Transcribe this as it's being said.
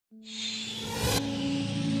So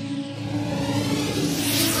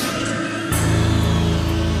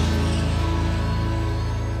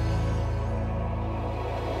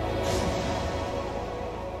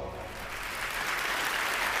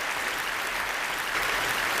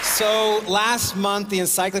last month, the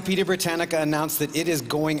Encyclopedia Britannica announced that it is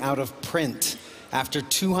going out of print after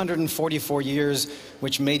 244 years,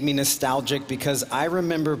 which made me nostalgic because I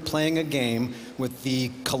remember playing a game with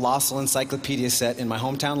the colossal encyclopedia set in my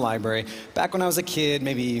hometown library back when I was a kid,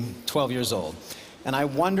 maybe 12 years old. And I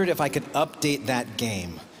wondered if I could update that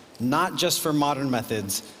game, not just for modern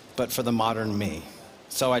methods, but for the modern me.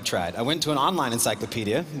 So I tried. I went to an online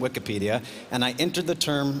encyclopedia, Wikipedia, and I entered the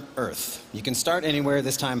term Earth. You can start anywhere.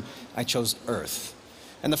 This time I chose Earth.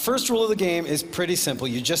 And the first rule of the game is pretty simple.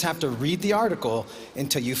 You just have to read the article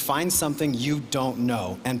until you find something you don't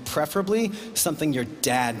know, and preferably something your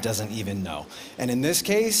dad doesn't even know. And in this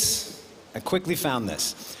case, I quickly found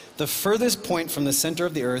this. The furthest point from the center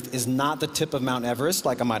of the Earth is not the tip of Mount Everest,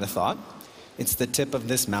 like I might have thought. It's the tip of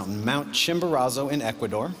this mountain, Mount Chimborazo in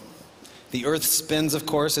Ecuador. The Earth spins, of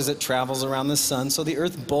course, as it travels around the sun, so the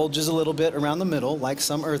Earth bulges a little bit around the middle, like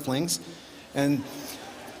some Earthlings. And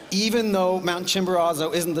even though Mount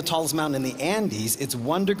Chimborazo isn't the tallest mountain in the Andes, it's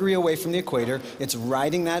 1 degree away from the equator, it's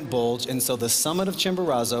riding that bulge, and so the summit of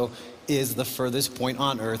Chimborazo is the furthest point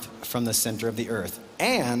on Earth from the center of the Earth.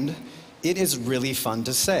 And it is really fun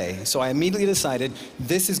to say. So I immediately decided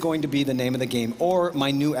this is going to be the name of the game, or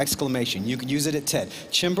my new exclamation. You could use it at TED.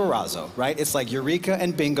 Chimborazo, right? It's like Eureka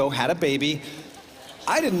and Bingo had a baby.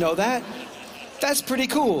 I didn't know that. That's pretty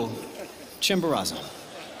cool. Chimborazo.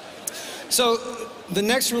 So the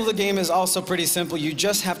next rule of the game is also pretty simple. You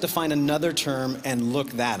just have to find another term and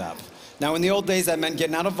look that up. Now, in the old days, that meant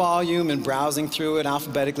getting out a volume and browsing through it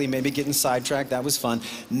alphabetically, maybe getting sidetracked. That was fun.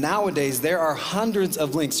 Nowadays, there are hundreds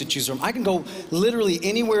of links to choose from. I can go literally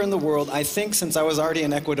anywhere in the world. I think since I was already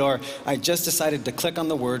in Ecuador, I just decided to click on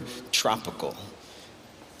the word tropical.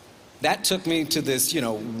 That took me to this,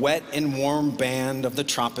 wet and warm band of the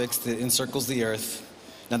tropics that encircles the Earth.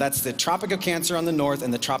 Now, that's the Tropic of Cancer on the north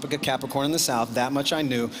and the Tropic of Capricorn on the south. That much I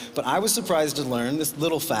knew. But I was surprised to learn this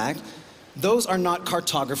little fact. Those are not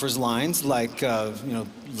cartographers' lines like,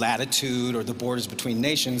 latitude or the borders between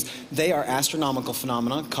nations. They are astronomical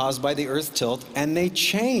phenomena caused by the Earth's tilt, and they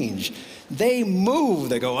change. They move.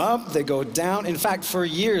 They go up, they go down. In fact, for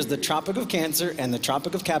years, the Tropic of Cancer and the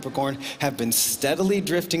Tropic of Capricorn have been steadily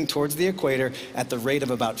drifting towards the equator at the rate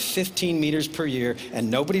of about 15 meters per year, and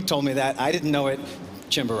nobody told me that. I didn't know it.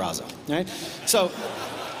 Chimborazo, right? So,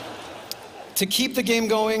 to keep the game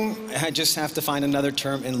going, I just have to find another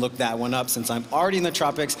term and look that one up. Since I'm already in the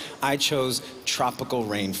tropics, I chose tropical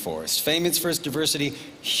rainforest. Famous for its diversity,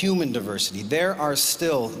 human diversity. There are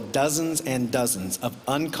still dozens and dozens of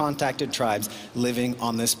uncontacted tribes living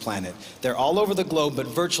on this planet. They're all over the globe, but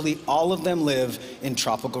virtually all of them live in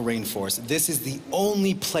tropical rainforest. This is the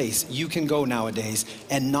only place you can go nowadays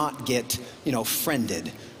and not get,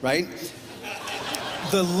 friended, right?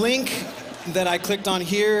 The link that I clicked on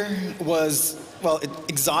here was,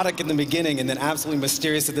 exotic in the beginning and then absolutely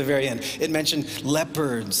mysterious at the very end. It mentioned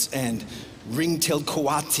leopards and ring-tailed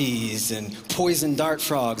coatis and poison dart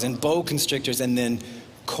frogs and boa constrictors and then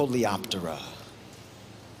coleoptera,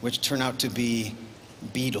 which turn out to be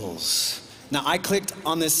beetles. Now, I clicked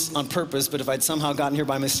on this on purpose, but if I'd somehow gotten here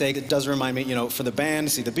by mistake, it does remind me, for the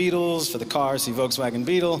band, see the Beatles, for the car, see Volkswagen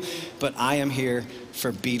Beetle, but I am here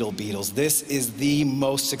for beetles. This is the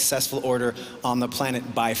most successful order on the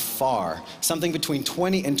planet by far. Something between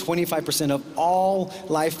 20 and 25% of all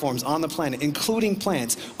life forms on the planet, including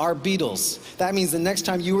plants, are beetles. That means the next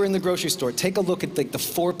time you are in the grocery store, take a look at the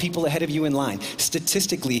 4 people ahead of you in line.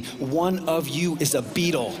 Statistically, 1 of you is a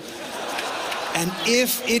beetle. And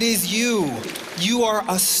if it is you, you are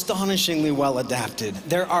astonishingly well adapted.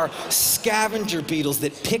 There are scavenger beetles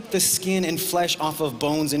that pick the skin and flesh off of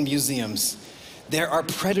bones in museums. There are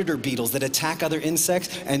predator beetles that attack other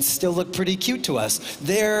insects and still look pretty cute to us.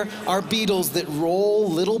 There are beetles that roll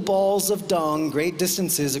little balls of dung great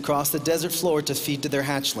distances across the desert floor to feed to their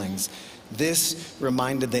hatchlings. This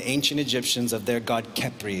reminded the ancient Egyptians of their god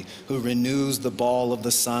Khepri, who renews the ball of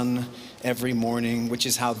the sun every morning, which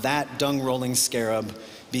is how that dung-rolling scarab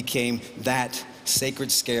became that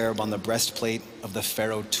sacred scarab on the breastplate of the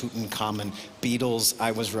pharaoh Tutankhamun. Beetles,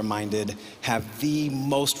 I was reminded, have the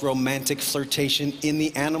most romantic flirtation in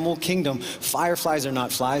the animal kingdom. Fireflies are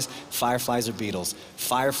not flies, fireflies are beetles.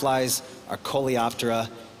 Fireflies are coleoptera,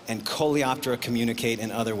 and coleoptera communicate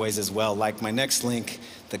in other ways as well, like my next link,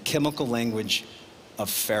 the chemical language of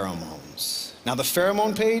pheromones. Now, the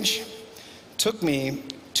pheromone page took me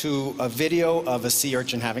to a video of a sea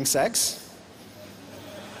urchin having sex.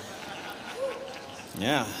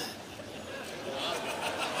 Yeah.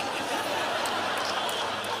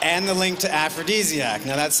 And the link to aphrodisiac.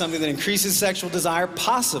 Now that's something that increases sexual desire,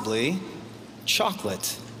 possibly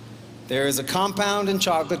chocolate. There is a compound in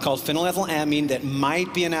chocolate called phenylethylamine that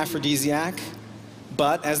might be an aphrodisiac,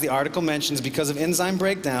 but as the article mentions, because of enzyme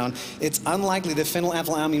breakdown, it's unlikely that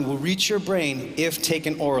phenylethylamine will reach your brain if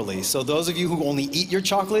taken orally. So those of you who only eat your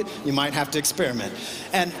chocolate, you might have to experiment.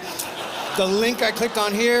 And the link I clicked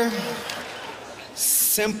on here,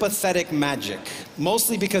 sympathetic magic.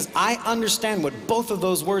 Mostly because I understand what both of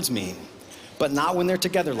those words mean, but not when they're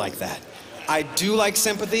together like that. I do like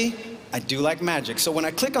sympathy, I do like magic. So when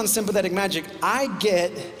I click on sympathetic magic, I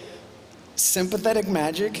get sympathetic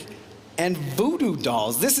magic and voodoo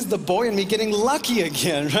dolls. This is the boy in me getting lucky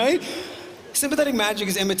again, right? Sympathetic magic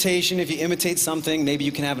is imitation. If you imitate something, maybe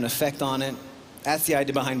you can have an effect on it. That's the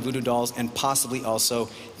idea behind voodoo dolls, and possibly also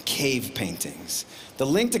cave paintings. The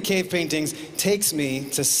link to cave paintings takes me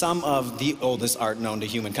to some of the oldest art known to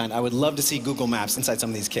humankind. I would love to see Google Maps inside some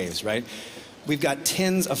of these caves, right? We've got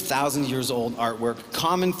tens of thousands of years old artwork.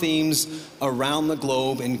 Common themes around the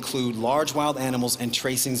globe include large wild animals and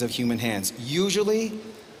tracings of human hands, usually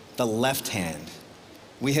the left hand.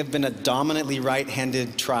 We have been a dominantly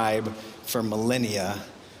right-handed tribe for millennia.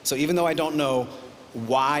 So even though I don't know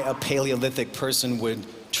why a Paleolithic person would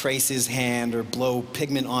trace his hand or blow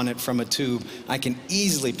pigment on it from a tube, I can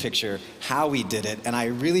easily picture how he did it, and I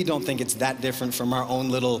really don't think it's that different from our own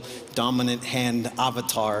little dominant hand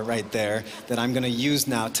avatar right there that I'm gonna use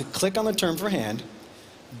now to click on the term for hand,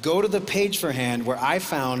 go to the page for hand where I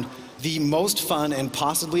found the most fun and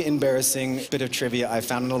possibly embarrassing bit of trivia I've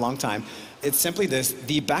found in a long time. It's simply this: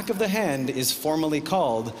 the back of the hand is formally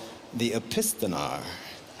called the episthanar.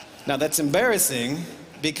 Now that's embarrassing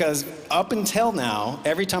because up until now,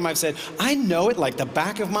 every time I've said, I know it like the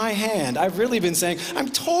back of my hand, I've really been saying, I'm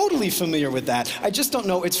totally familiar with that. I just don't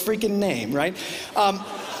know its freaking name, right?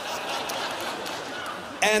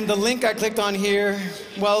 And the link I clicked on here,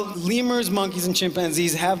 well, lemurs, monkeys, and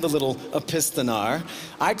chimpanzees have the little episthanar.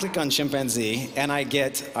 I click on chimpanzee, and I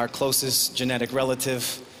get our closest genetic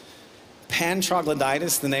relative.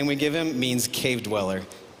 Pan-troglodytes, the name we give him, means cave dweller.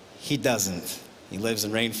 He doesn't. He lives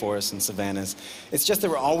in rainforests and savannas. It's just that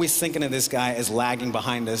we're always thinking of this guy as lagging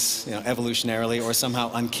behind us, evolutionarily, or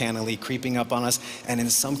somehow uncannily creeping up on us. And in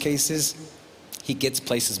some cases, he gets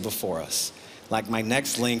places before us. Like my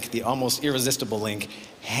next link, the almost irresistible link,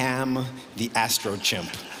 Ham the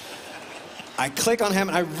Astrochimp. I click on Ham,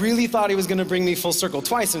 and I really thought he was gonna bring me full circle,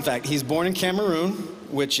 twice in fact. He's born in Cameroon,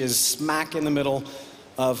 which is smack in the middle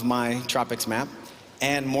of my tropics map.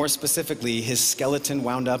 And more specifically, his skeleton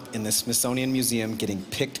wound up in the Smithsonian Museum getting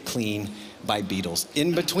picked clean by beetles.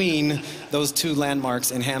 In between those two landmarks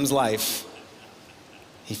in Ham's life,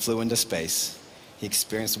 he flew into space. He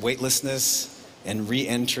experienced weightlessness and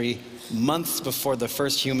re-entry months before the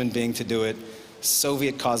first human being to do it,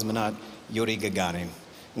 Soviet cosmonaut Yuri Gagarin.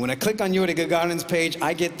 When I click on Yuri Gagarin's page,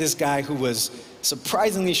 I get this guy who was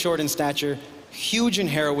surprisingly short in stature, huge in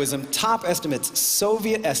heroism. Top estimates,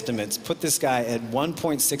 Soviet estimates, put this guy at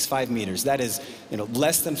 1.65 meters. That is,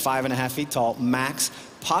 less than 5.5 feet tall, max,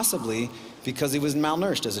 possibly because he was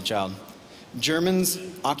malnourished as a child. Germans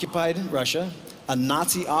occupied Russia. A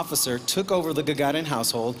Nazi officer took over the Gagarin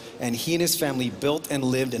household, and he and his family built and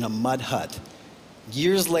lived in a mud hut.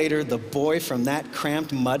 Years later, the boy from that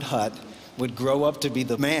cramped mud hut would grow up to be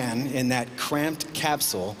the man in that cramped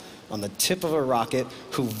capsule on the tip of a rocket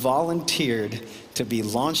who volunteered to be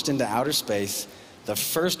launched into outer space, the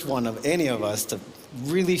first one of any of us to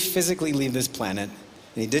really physically leave this planet.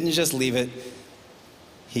 And he didn't just leave it,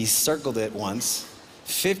 he circled it once.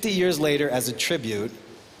 50 years later, as a tribute,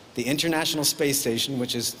 the International Space Station,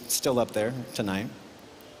 which is still up there tonight,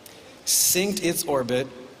 synced its orbit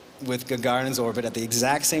with Gagarin's orbit at the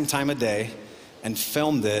exact same time of day and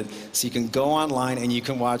filmed it, so you can go online and you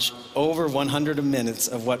can watch over 100 minutes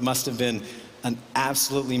of what must have been an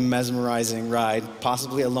absolutely mesmerizing ride,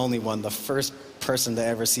 possibly a lonely one, the first person to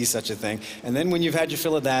ever see such a thing. And then when you've had your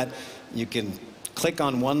fill of that, you can click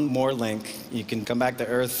on one more link, you can come back to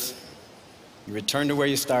Earth, you return to where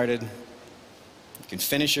you started, you can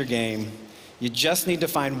finish your game. You just need to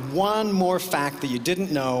find one more fact that you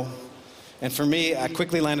didn't know. And for me, I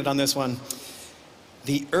quickly landed on this one.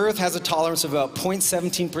 The Earth has a tolerance of about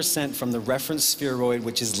 0.17% from the reference spheroid,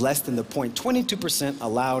 which is less than the 0.22%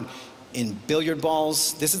 allowed in billiard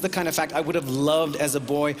balls. This is the kind of fact I would have loved as a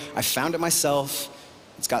boy. I found it myself.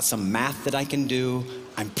 It's got some math that I can do.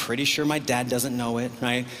 I'm pretty sure my dad doesn't know it,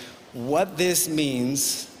 right? What this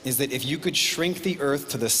means is that if you could shrink the Earth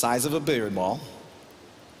to the size of a billiard ball,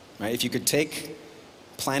 right? If you could take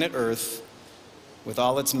planet Earth, with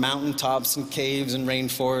all its mountaintops and caves and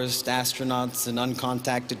rainforests, astronauts and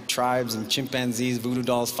uncontacted tribes and chimpanzees, voodoo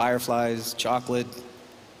dolls, fireflies, chocolate,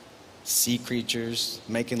 sea creatures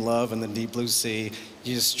making love in the deep blue sea.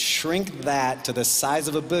 You just shrink that to the size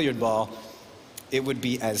of a billiard ball, it would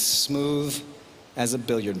be as smooth as a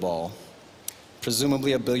billiard ball.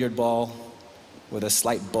 Presumably a billiard ball with a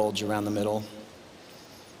slight bulge around the middle.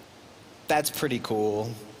 That's pretty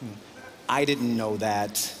cool. I didn't know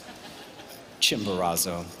that.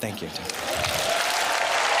 Chimborazo. Thank you.